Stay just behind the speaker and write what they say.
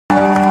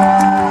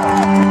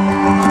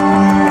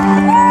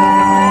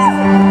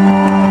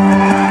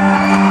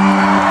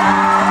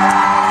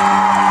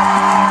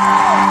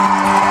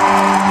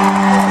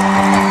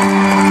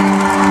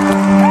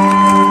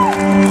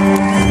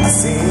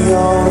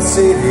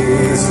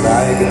is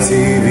like a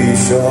TV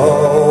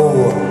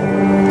show.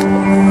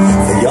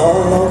 They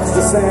all look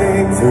the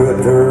same through a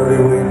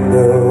dirty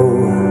window.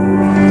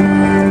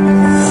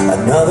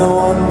 Another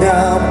one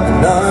down,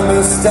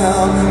 another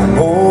down. I'm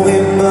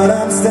moving but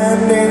I'm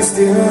standing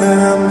still,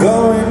 and I'm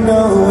going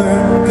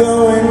nowhere,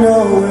 going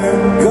nowhere,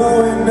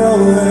 going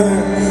nowhere.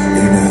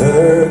 In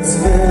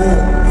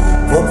Hurtsville,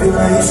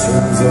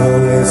 population's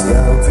always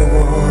down to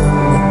one.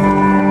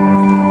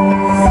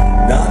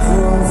 Not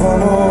room for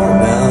more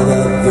now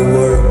that the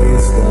work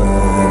is done.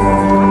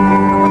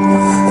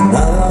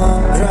 Another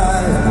long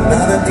drive,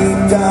 another deep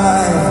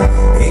dive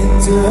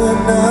into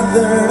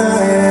another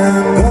night.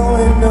 I'm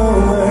going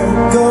nowhere,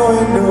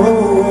 going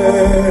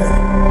nowhere.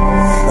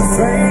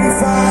 Afraid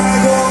if I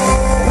go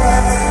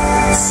back,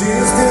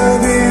 she'll still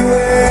be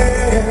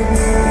waiting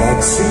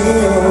like she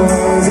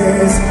always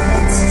is.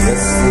 It's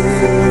just a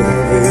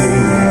little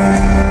heavy.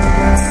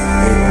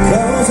 It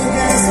goes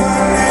against my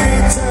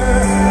nature,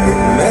 it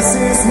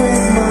messes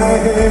with my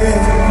head.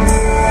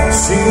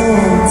 She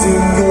wants to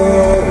go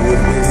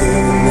with me,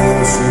 now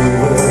she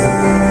will.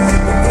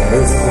 But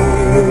there's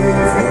only room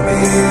for me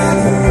in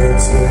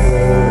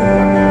Hurtsville.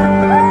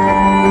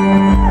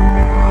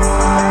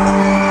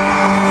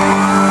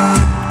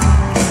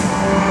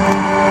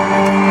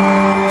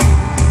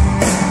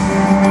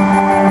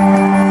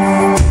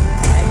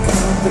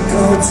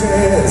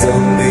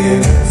 On the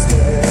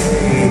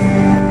interstate,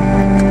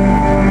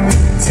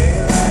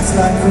 taillights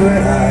like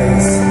red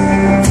eyes,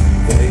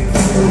 they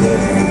pull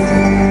away.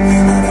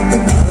 I got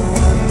another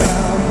one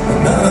down,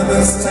 another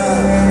bus stop.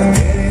 I'm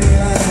getting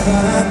light,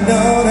 but I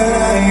know that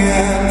I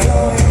am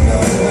going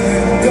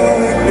nowhere,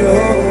 going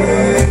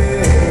nowhere.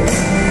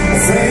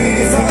 Afraid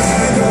if I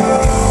go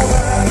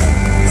back,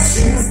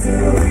 she'll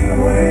still be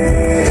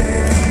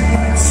waiting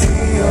like she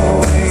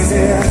always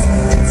is.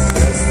 It's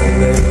just a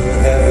little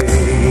heavy.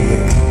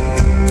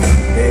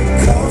 It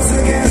goes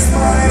against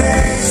my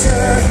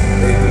nature,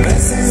 it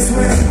messes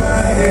with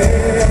my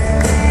head.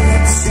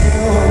 She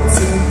wants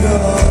to go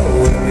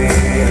with me,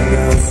 and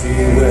now she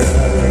will.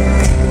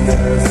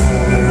 There's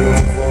only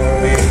room for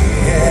me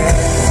in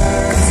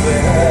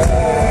Hurtsville.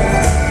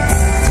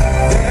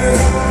 There's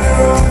only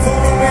room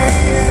for me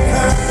in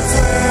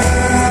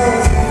Hurtsville.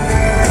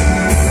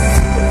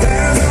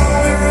 There's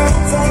only room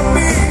for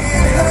me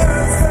in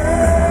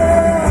Hurtsville.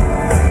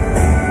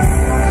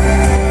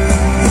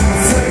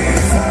 Afraid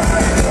if I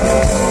go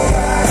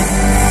back,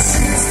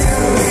 she'll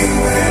still be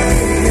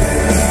waiting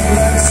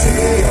like she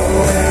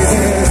always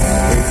is.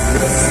 It's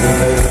just a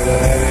little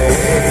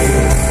heavy.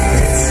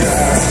 It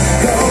just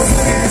goes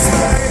against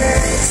my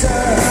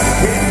nature.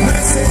 It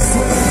messes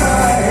with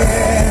my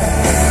head.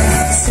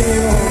 She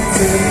wants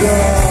to go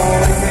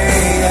with me,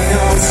 I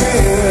know she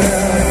will.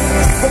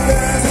 But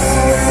there's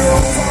only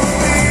room for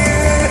me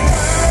in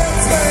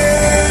Hurtsville.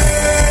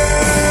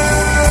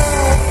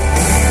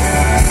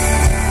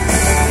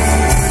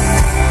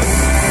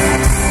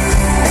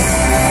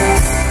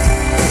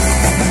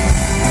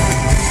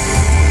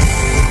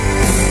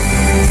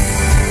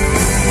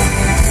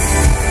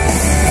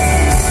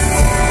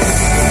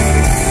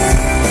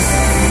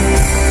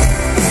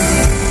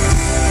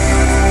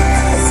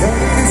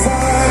 If I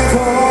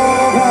go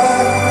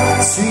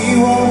back, she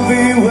won't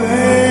be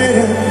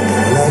waiting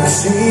like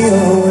she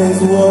always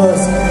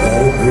was.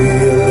 That'll be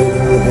a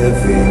little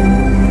heavy.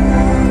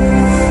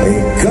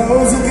 It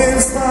goes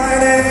against my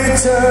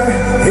nature,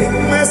 it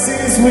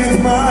messes with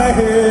my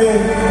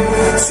head.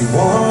 She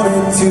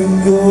wanted to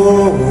go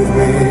with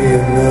me,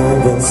 and now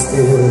but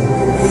still,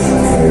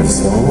 there's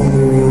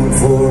only room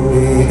for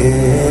me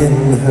in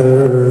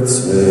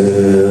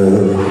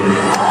Hurtsville.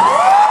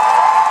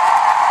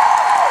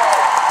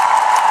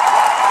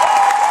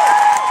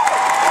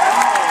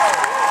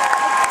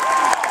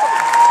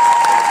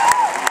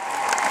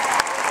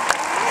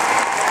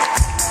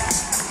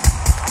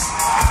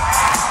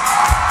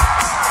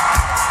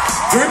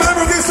 Do you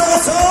remember this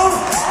old song?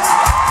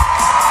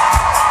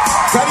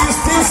 Can you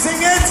still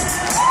sing it?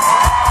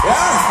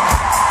 Yeah?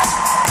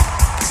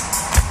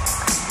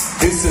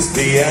 This is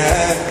the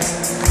end.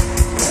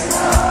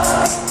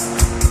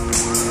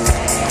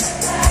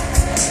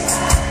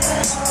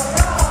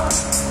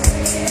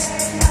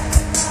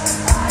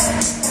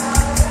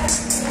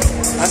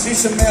 Ein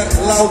bisschen mehr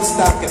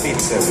Lautstärke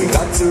bitte. We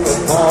got to a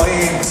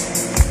point.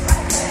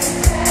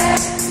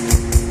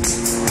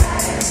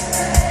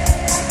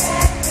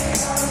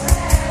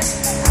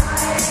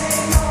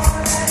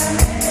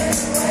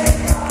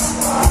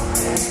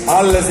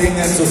 Alle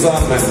singen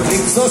zusammen.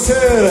 Klingt so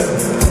schön.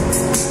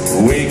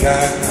 We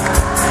can.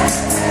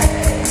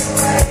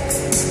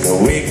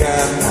 We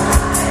can.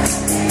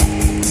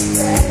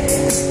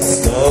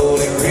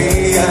 Slowly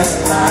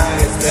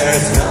realize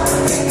there's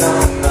nothing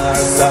on our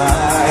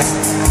side.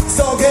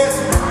 So get.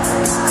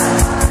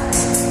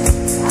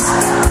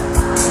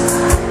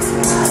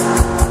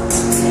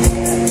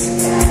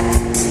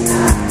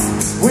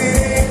 We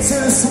need to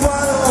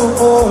swallow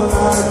all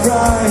our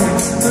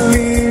pride.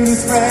 Leave the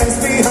stress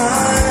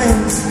behind.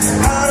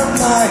 Out of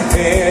my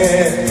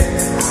head.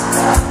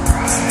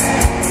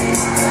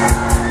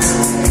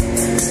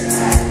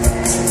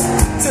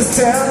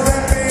 Tell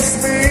them it's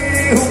me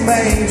who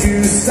made you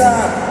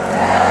stop.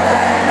 Tell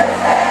them the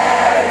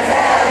fairy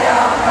tale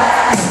gone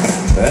back.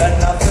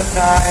 Another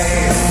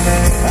night,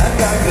 and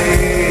I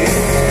bleed.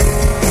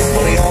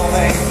 Well, the all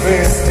make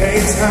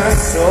mistakes, and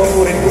so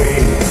did we.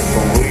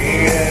 But we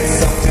had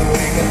something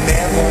we could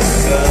never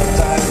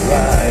survive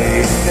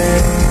right.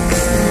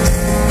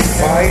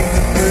 Fight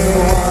the new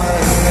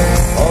one,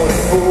 oh the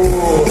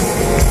fool.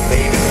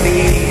 Baby,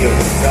 leave,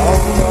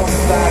 don't go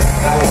back,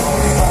 I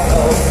won't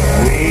follow.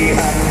 We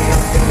have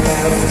nothing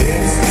left,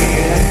 it's the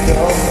end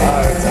of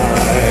our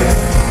time.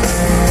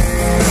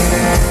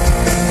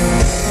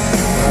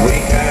 We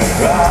can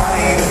cry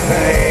the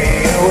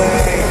pain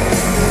away.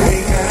 We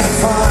can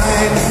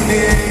find a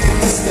need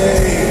to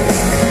stay.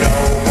 No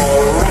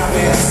more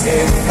rabbits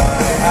in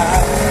my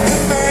hat to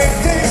make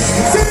things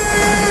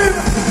seem.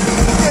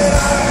 Get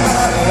out of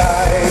my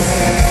life,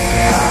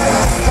 out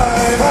of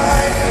my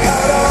mind,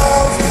 out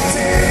of the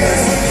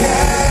tears we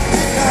can't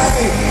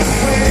deny.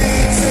 We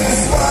need to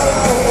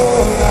swallow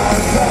all our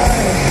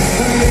pride.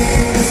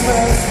 Leave this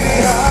mess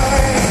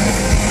behind.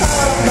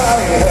 Out of my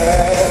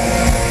head,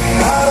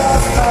 out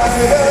of my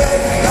head,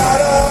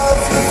 out of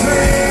the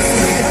dreams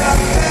we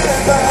have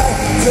never.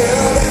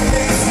 Till then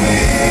it's me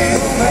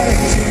who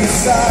makes you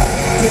sad.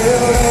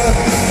 Till then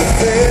the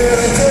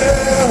fairy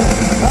tale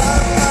of my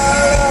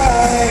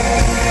life.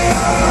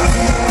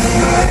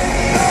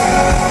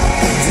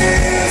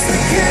 Tears we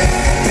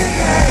can't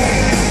deny.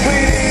 We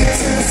need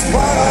to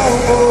swallow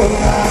all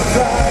our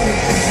pride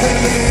and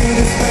leave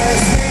this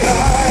mess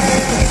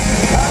behind.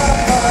 Out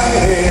of my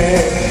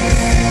head,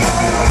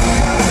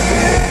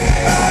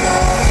 out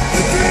of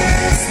the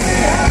dreams we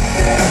have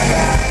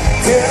never.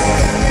 Till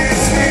then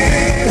it's me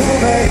who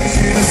makes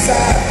you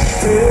sad.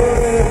 Till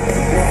then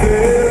the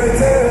fairy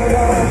tale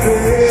gone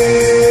bad.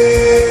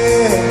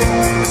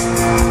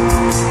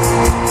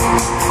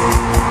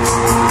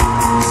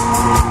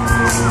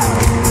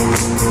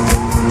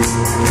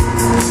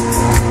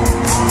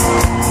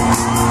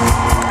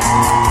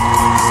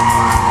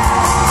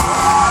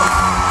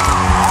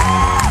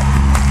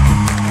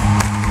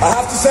 I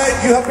have to say,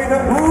 you have been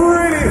a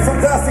really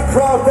fantastic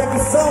crowd. Thank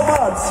you so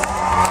much.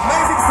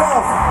 Amazing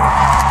stuff.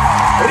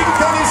 And you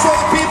can you show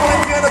the people in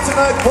Vienna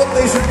tonight what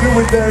they should do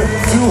with their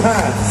two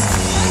hands.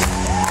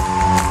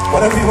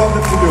 Whatever you want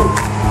them to do.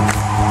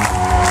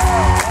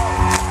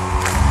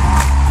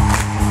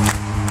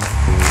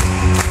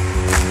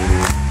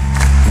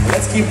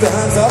 Let's keep the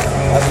hands up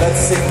and let's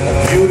sing a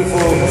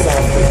beautiful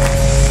song.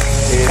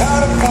 Get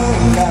out of my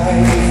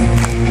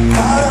life.